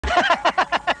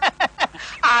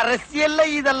அரசியல்ல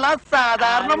இதெல்லாம்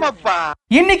சாதாரணமாப்பா.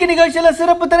 இன்னைக்கு நிகழ்ச்சியில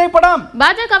சிறப்பு திரைப்படம்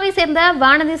பாஜகவை சேர்ந்த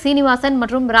வானதி சீனிவாசன்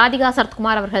மற்றும் ராதிகா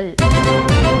சரத்குமார் அவர்கள்.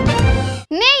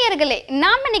 நேயர்களே,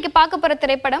 நாம் இன்னைக்கு பார்க்க போற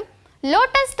திரைப்படம்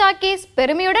லோட்டஸ் டாக்கீஸ்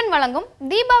பெருமையுடன் வழங்கும்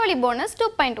தீபாவளி போனஸ்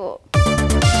 2.0.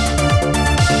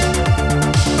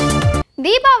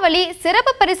 தீபாவளி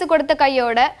சிறப்பு பரிசு கொடுத்த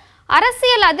கையோட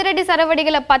அரசியல் அதிரடி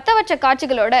சரவடிகளை பத்த வச்ச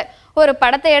காட்சிகளோட ஒரு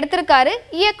படத்தை எடுத்திருக்காரு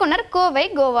இயக்குனர் கோவை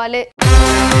கோவாலு.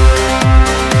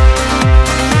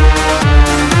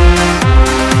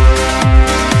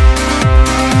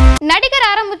 நடிகர்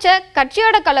ஆரம்பிச்ச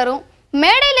கட்சியோட கலரும்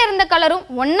மேடையில இருந்த கலரும்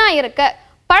ஒன்னா இருக்க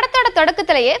படத்தோட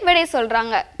தொடக்கத்திலேயே விடை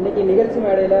சொல்றாங்க. இன்னைக்கு நிகழ்ச்சி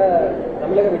மேடையில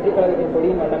தமிழக வெற்றி கழகத்தின்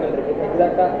கொடியின் வண்ணங்கள் இருக்கு.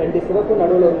 எக்ஸாக்டா 2 சிவப்பு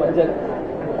நடுவுல ஒரு மஞ்சள்.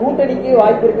 கூட்டணிக்கு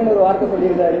வாய்ப்பு இருக்குன்னு ஒரு வார்த்தை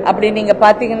சொல்லியிருந்தாரு. அப்படி நீங்க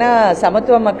பாத்தீங்கன்னா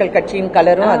சமத்துவ மக்கள் கட்சியின்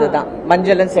கலரும் அதுதான்,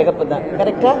 மஞ்சளும் சிகப்பு தான்.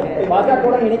 கரெக்டா?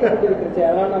 பாஜக இணைக்கப்பட்டு விட்டுருச்சு.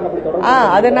 அதனால நாங்க அப்படி தொடர்ந்து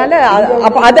அதனால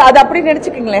அது அப்படி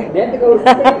நினைச்சுக்கீங்களேன்.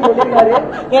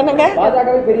 என்னங்க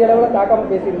பாஜகவை பெரிய அளவுல தாக்காம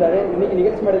பேசியிருந்தாரு. இன்னைக்கு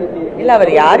நிகழ்ச்சி மேடையில இல்ல,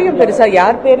 அவர் யாரையும் பெருசா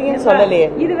யார் பேரையும் சொல்லலையே.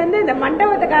 இது இந்த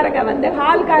மண்டபத்துக்காரங்க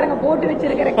ஹால்காரங்க போட்டு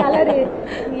வச்சிருக்கிற கலரு.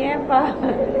 ஏன்பா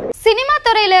சினிமா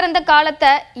துறையில இருந்த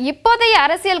காலத்தை இப்போதைய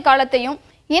அரசியல் காலத்தையும்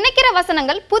இணைக்கிற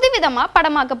வசனங்கள் புதுவிதமா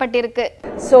படமாக்கப்பட்டிருக்கு.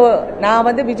 சோ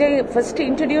நான் விஜய் ஃபர்ஸ்ட்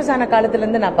இன்ட்ரோடியூஸ் ஆன காலத்துல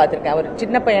இருந்து நான் பாத்திருக்கேன். அவர்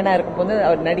சின்ன பையனா இருக்கும்போது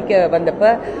அவர் நடிக்க வந்தப்ப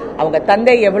அவங்க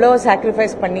தந்தை எவ்வளவு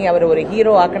சாக்ரிஃபைஸ் பண்ணி அவர் ஒரு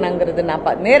ஹீரோ ஆக்கணுங்கிறது நான்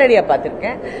நேரடியா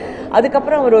பாத்திருக்கேன்.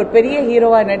 அதுக்கப்புறம் அவர் ஒரு பெரிய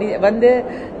ஹீரோவா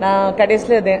நான்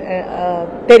கடைசியில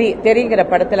தெரிங்கிற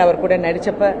படத்துல அவர் கூட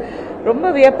நடிச்சப்ப ரொம்ப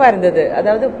வியப்பா இருந்தது.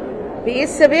 அதாவது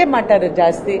பேசவே மாட்டாரு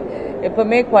ஜாஸ்தி,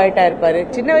 எப்பவுமே குவாய்ட்டா இருப்பாரு.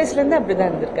 சின்ன வயசுல இருந்து அப்படிதான்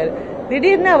இருந்திருக்காரு.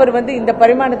 திடீர்னு அவர் இந்த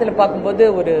பரிமாணத்துல பார்க்கும்போது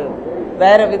ஒரு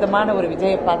வேற விதமான ஒரு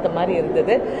விஜயை பார்த்த மாதிரி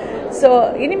இருந்தது. சோ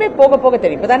இனிமே போக போக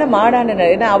தெரியும். இப்பதானே மாநாடு,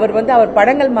 ஏன்னா அவர் அவர்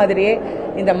படங்கள் மாதிரியே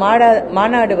இந்த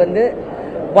மாநாடு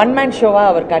ஒன் மேன் ஷோவா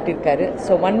அவர் காட்டியிருக்காரு.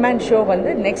 So one man show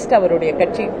next அவருடைய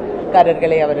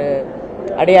கட்சிக்காரர்களை அவர்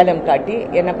அடையாளம் காட்டி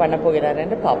என்ன பண்ண போகிறார்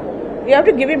என்று பார்ப்போம். We have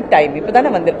to give him time. இப்பதானே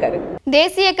வந்திருக்காரு.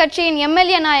 தேசிய கட்சியின்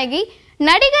எம்எல்ஏ நாயகி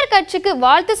நடிகர் கட்சிக்கு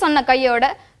வாழ்த்து சொன்ன கையோட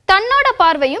தன்னோட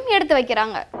பார்வையும் எடுத்து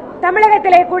வைக்கிறாங்க.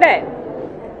 தமிழகத்திலே கூட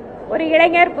ஒரு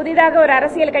இளைஞர் புதிதாக ஒரு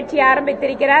அரசியல் கட்சி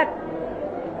ஆரம்பித்திருக்கிறார்.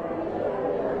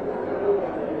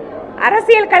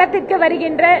 அரசியல் களத்திற்கு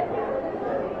வருகின்ற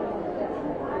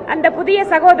அந்த புதிய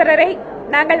சகோதரரை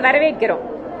நாங்கள் வரவேற்கிறோம்.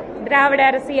 திராவிட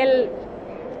அரசியல்,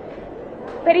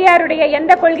 பெரியாருடைய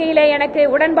எந்த கொள்கையிலே எனக்கு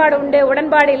உடன்பாடு உண்டு,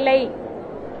 உடன்பாடு இல்லை,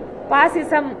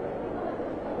 பாசிசம்,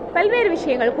 பல்வேறு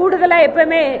விஷயங்கள் கூடுதலா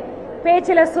எப்பவுமே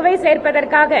பேச்சில சுவை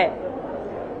சேர்ப்பதற்காக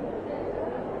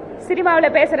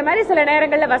சினிமாவில் பேசுற மாதிரி சில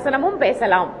நேரங்களில் வசனமும்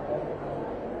பேசலாம்.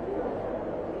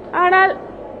 ஆனால்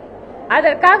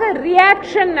அதற்காக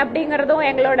ரியாக்ஷன் அப்படிங்கறதும்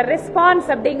எங்களோட ரெஸ்பான்ஸ்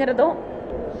அப்படிங்கறதும்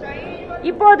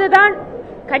இப்போதுதான்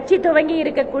கட்சி துவங்கி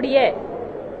இருக்கக்கூடிய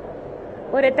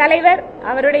ஒரு தலைவர்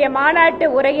அவருடைய மாநாட்டு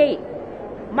உரையை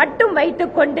மட்டும்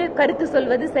வைத்துக்கொண்டு கருத்து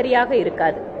சொல்வது சரியாக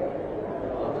இருக்காது.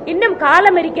 இன்னும்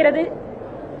காலம் இருக்கிறது.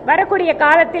 வரக்கூடிய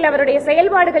காலத்தில் அவருடைய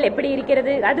செயல்பாடுகள் எப்படி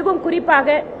இருக்கிறது, அதுவும்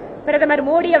குறிப்பாக பிரதமர்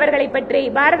மோடி அவர்களை பற்றி,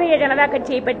 பாரதிய ஜனதா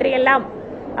கட்சியை பற்றி எல்லாம்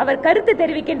அவர் கருத்து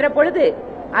தெரிவிக்கின்ற பொழுது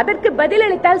அதற்கு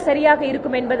பதிலளித்தால் சரியாக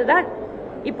இருக்கும் என்பதுதான்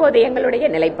இப்போது எங்களுடைய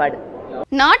நிலைப்பாடு.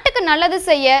 நாட்டுக்கு நல்லது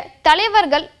செய்ய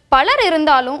தலைவர்கள் பலர்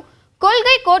இருந்தாலும்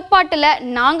கொள்கை கோட்பாட்டுல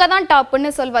நாங்க தான் டாப்னு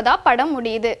சொல்வதா படம்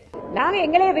முடியுது. நாங்க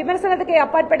எங்களைய விமர்சனத்துக்கு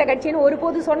அப்பாற்பட்ட கட்சின்னு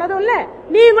ஒருபோது சொன்னதும் இல்ல,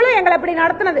 நீங்களும் எங்களை அப்படி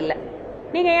நடத்தினது இல்ல.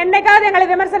 நீங்க என்னைக்காவது எங்களை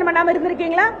விமர்சனம் பண்ணாம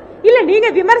இருந்திருக்கீங்களா? இல்ல, நீங்க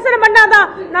விமர்சனம் பண்ணாதான்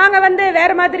நாங்க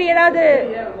வேற மாதிரி ஏதாவது.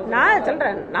 நான்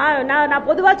சொல்றேன், நான்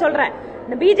பொதுவா சொல்றேன்,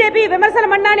 இந்த பிஜேபி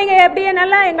விமர்சனம் பண்ணா நீங்க எப்படியே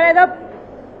நல்லா எங்களை ஏதோ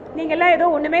நீங்க எல்லாம் ஏதோ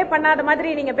ஒண்ணுமே பண்ணாத மாதிரி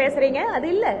நீங்க பேசுறீங்க. அது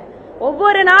இல்ல,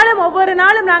 ஒவ்வொரு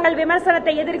நாளும் நாங்கள்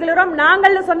விமர்சனத்தை எதிர்கொள்கிறோம்.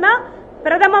 நாங்கள் சொன்னா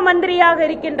பிரதம மந்திரியாக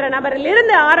இருக்கின்ற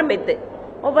நபரிலிருந்து ஆரம்பித்து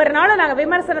ஒவ்வொரு நாளும் நாங்க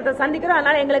விமர்சனத்தை சந்திக்கிறோம்.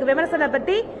 அதனால எங்களுக்கு விமர்சனம்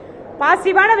பத்தி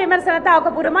பாசிட்டிவான விமர்சனத்தை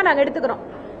ஆக்கப்பூர்வமா நாங்க எடுத்துக்கிறோம்.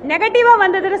 நெகட்டிவா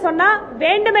வந்ததுன்னு சொன்னா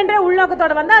வேண்டுமென்ற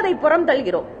உள்நோக்கத்தோட வந்தா அதை புறம்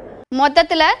தள்ளுகிறோம்.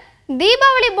 மொத்தத்துல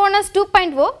தீபாவளி போனஸ்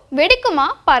 2.0 வெடிக்குமா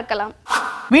பார்க்கலாம்.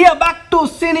 We are back to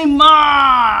cinema.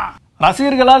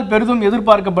 ரசிகர்களால் பெரிதும்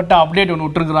எதிர்பார்க்கப்பட்ட அப்டேட் ஒன்று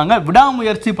விட்டுருக்குறாங்க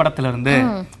விடாமுயற்சி படத்துல இருந்து.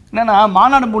 என்னன்னா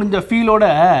மாநாடு முடிஞ்ச ஃபீலோட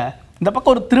இந்த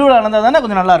பக்கம் ஒரு திருவிழா நடந்தா தானே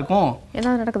கொஞ்சம் நல்லா இருக்கும்.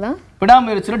 என்ன நடக்குதா?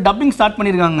 விடாமுயற்சியில டப்பிங் ஸ்டார்ட்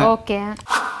பண்ணிருக்காங்க. ஓகே.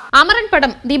 அமரன்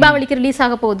படம் தீபாவளிக்கு ரிலீஸ்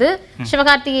ஆக போகுது.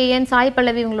 சிவகார்த்திகேயன், சாய்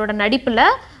பல்லவி இவங்களோட நடிப்புல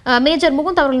மேஜர்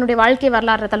முகுந்த் அவர்களுடைய வாழ்க்கை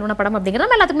வரலாறு தழுவின படம்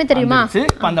அப்படிங்கிறது எல்லாத்துக்குமே தெரியுமா?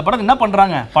 அந்த படம் என்ன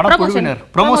பண்றாங்க? படம் குழுவினர்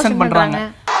ப்ரமோஷன் பண்றாங்க.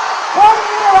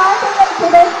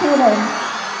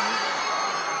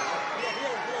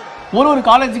 ஒரு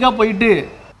காலேஜுக்கா போயிட்டு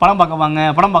படம் பார்க்க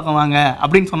வாங்க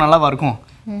அப்படின்னு சொன்னாலும் இருக்கும்.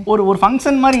 ஒரு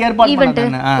ஃபங்க்ஷன் மாதிரி ஏற்பாடு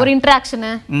பண்ணாங்க. ஒரு இன்டராக்ஷன்.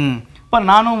 இப்ப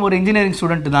நானும் ஒரு இன்ஜினியரிங்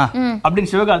ஸ்டூடெண்ட் தான் அப்படின்னு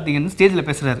சிவகார்த்திகேயன் ஸ்டேஜ்ல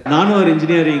பேசுறாரு. நானும் ஒரு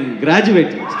இன்ஜினியரிங்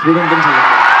கிராஜுவேட் ஸ்டூடெண்ட்னு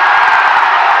சொல்லுவேன்.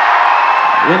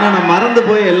 ஏன்னா நான் மறந்து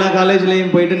போய் எல்லா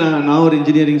காலேஜ்லேயும் போயிட்டு நான் ஒரு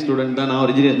இன்ஜினியரிங் ஸ்டூடெண்ட் தான், நான்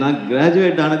ஒரு இன்ஜினியர், நான்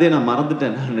கிராஜுவேட் ஆனதே நான்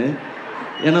மறந்துட்டேன். நான்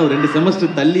ஏன்னா ஒரு 2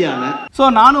 செமஸ்டர் தள்ளி ஆனேன். ஸோ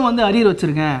நானும் வந்து அரியர்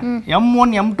வச்சிருக்கேன்.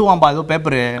 M1 M2 ஆம்பா ஏதோ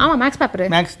பேப்பரு. ஆமா மேக்ஸ் பேப்பர்.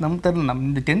 மேக்ஸ் நம்ம தெரியல, நம்ம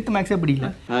இந்த 10th மேக்ஸே படிக்கல.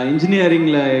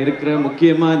 இன்ஜினியரிங்கில் இருக்கிற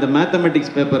முக்கியமாக இந்த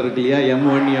மேத்தமெட்டிக்ஸ் பேப்பர் இருக்கு இல்லையா,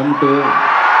 M1 M2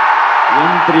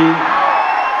 M3,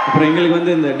 அப்புறம் எங்களுக்கு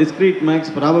வந்து இந்த discrete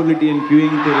maths probability and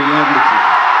queuing தெரியலாம் இருந்துச்சு.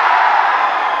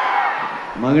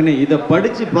 மகனே இதை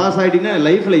படித்து பாஸ் ஆகிட்டீங்கன்னா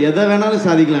லைஃப்பில் எதை வேணாலும்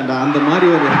சாதிக்கலாம்டா,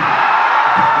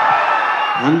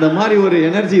 அந்த மாதிரி ஒரு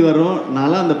எனர்ஜி வரும்.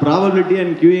 நான்லாம் அந்த ப்ராபபிலிட்டி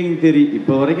அண்ட் கியூயிங் தெரி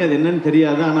இப்போ வரைக்கும் அது என்னன்னு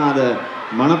தெரியாது. ஆனால் அதை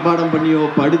மனப்பாடம் பண்ணியோ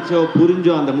படித்தோ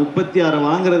புரிஞ்சோ அந்த 36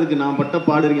 வாங்குறதுக்கு நான் பட்ட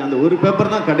பாடு இருக்கேன். அந்த ஒரு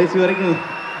பேப்பர் தான் கடைசி வரைக்கும்.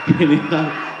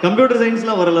 கம்ப்யூட்டர்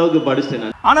சயின்ஸ்லாம் ஓரளவுக்கு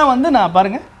படிச்சிட்டேன். ஆனால் வந்து நான்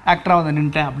பாருங்க ஆக்டரா வந்து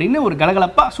நின்ட்டேன் அப்படின்னு ஒரு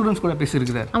கலகலப்பா ஸ்டூடெண்ட்ஸ் கூட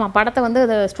பேசியிருக்கிறார். ஆமா, படத்தை வந்து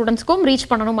ஸ்டூடெண்ட்ஸ்க்கும் ரீச்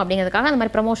பண்ணணும் அப்படிங்கிறதுக்காக அந்த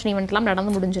மாதிரி ப்ரமோஷன் ஈவெண்ட்லாம்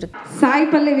நடந்து முடிஞ்சிருக்கு. சாய்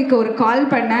பல்லவிக்கு ஒரு கால்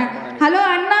பண்ணேன், ஹலோ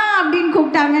அண்ணா அப்படின்னு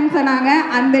கூப்பிட்டாங்கன்னு சொன்னாங்க.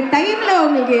 அந்த டைம்ல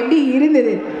உங்களுக்கு எப்படி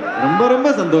இருந்தது? ரொம்ப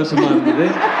ரொம்ப சந்தோஷமா இருந்தது.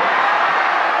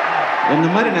 இந்த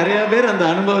மாதிரி நிறைய பேர் அந்த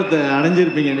அனுபவத்தை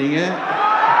அடைஞ்சிருப்பீங்க நீங்க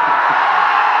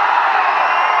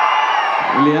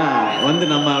இல்லையா? வந்து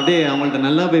நம்ம அப்படியே அவங்கள்ட்ட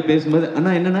நல்லா போய் பேசும்போது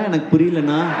அண்ணா என்னன்னா எனக்கு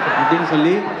புரியலண்ணா அப்படின்னு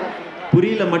சொல்லி,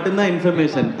 புரியல மட்டும்தான்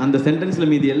இன்ஃபர்மேஷன், அந்த சென்டென்ஸ்ல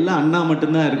மீதி எல்லாம் அண்ணா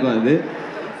மட்டும்தான் இருக்கும்.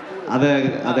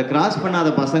 அதை கிராஸ்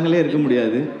பண்ணாத பசங்களே இருக்க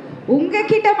முடியாது.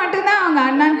 உங்ககிட்ட மட்டும்தான் அவங்க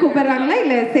அண்ணான்னு கூப்பிடுறாங்களா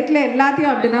இல்ல செட்ல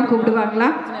எல்லாத்தையும் அப்படிதான் கூப்பிடுவாங்களா?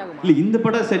 இல்ல இந்த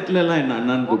படம் செட்ல எல்லாம் என்ன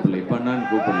அண்ணான்னு கூப்பிடல, இப்ப அண்ணான்னு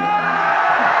கூப்பிடல.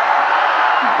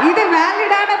 இது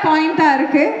வேலிடான பாயிண்டா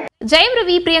இருக்கு. ஜெயம்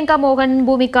ரவி, பிரியங்கா மோகன்,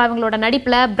 பூமிகா இவங்களோட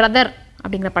நடிப்புல பிரதர்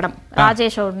அப்படிங்கிற படம்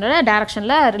ராஜேஷோட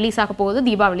டைரக்ஷன்ல ரிலீஸ் ஆக போகுது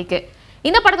தீபாவளிக்கு.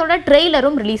 இந்த படத்தோட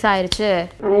ட்ரெய்லரும் ரிலீஸ் ஆயிருச்சு.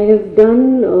 I have done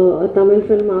a Tamil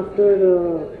film after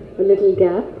a little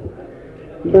gap,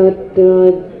 but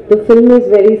the film is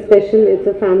very special. It's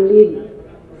a family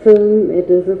film. It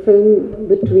is a film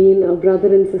between a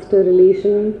brother and sister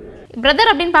relation.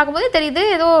 Brother அப்படின்னு பார்க்கும்போது தெரியுது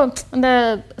ஏதோ இந்த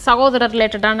சகோதரர்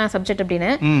ரிலேட்டடான subject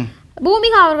அப்படின்னு.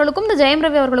 பூமிகா அவர்களுக்கும் இந்த ஜெயம்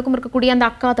ரவி அவர்களுக்கும் இருக்கக்கூடிய அந்த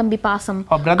அக்கா தம்பி பாசம்,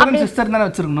 பிரதர் அண்ட் சிஸ்டர் தான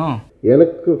வச்சிருக்கணும்.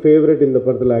 எனக்கு ஃபேவரட் இந்த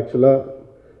படத்தில் ஆக்சுவலாக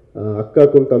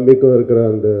அக்காக்கும் தம்பிக்கும் இருக்கிற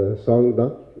அந்த சாங்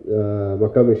தான்,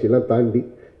 மக்கா மிஷிலாம் தாண்டி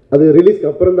அது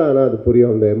ரிலீஸ்க்கு அப்புறம் தான். ஆனால் அது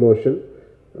புரியும் அந்த எமோஷன்.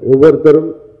 ஒவ்வொருத்தரும்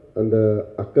அந்த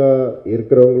அக்கா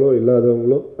இருக்கிறவங்களோ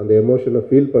இல்லாதவங்களோ அந்த எமோஷனை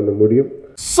ஃபீல் பண்ண முடியும்.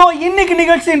 ஸோ இன்னைக்கு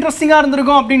நிகழ்ச்சி இன்ட்ரெஸ்டிங்காக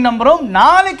இருந்திருக்கும் அப்படின்னு நம்புறோம்.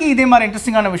 நாளைக்கு இதே மாதிரி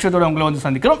இன்ட்ரெஸ்டிங்கான விஷயத்தோட உங்களை வந்து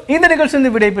சந்திக்கிறோம். இந்த நிகழ்ச்சி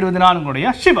வந்து விடைபெறுவது நான்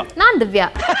உங்களுடைய சிவா, நான் திவ்யா.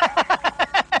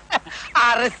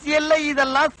 அரசியல்ல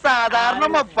இதெல்லாம்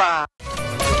சாதாரணமாப்பா.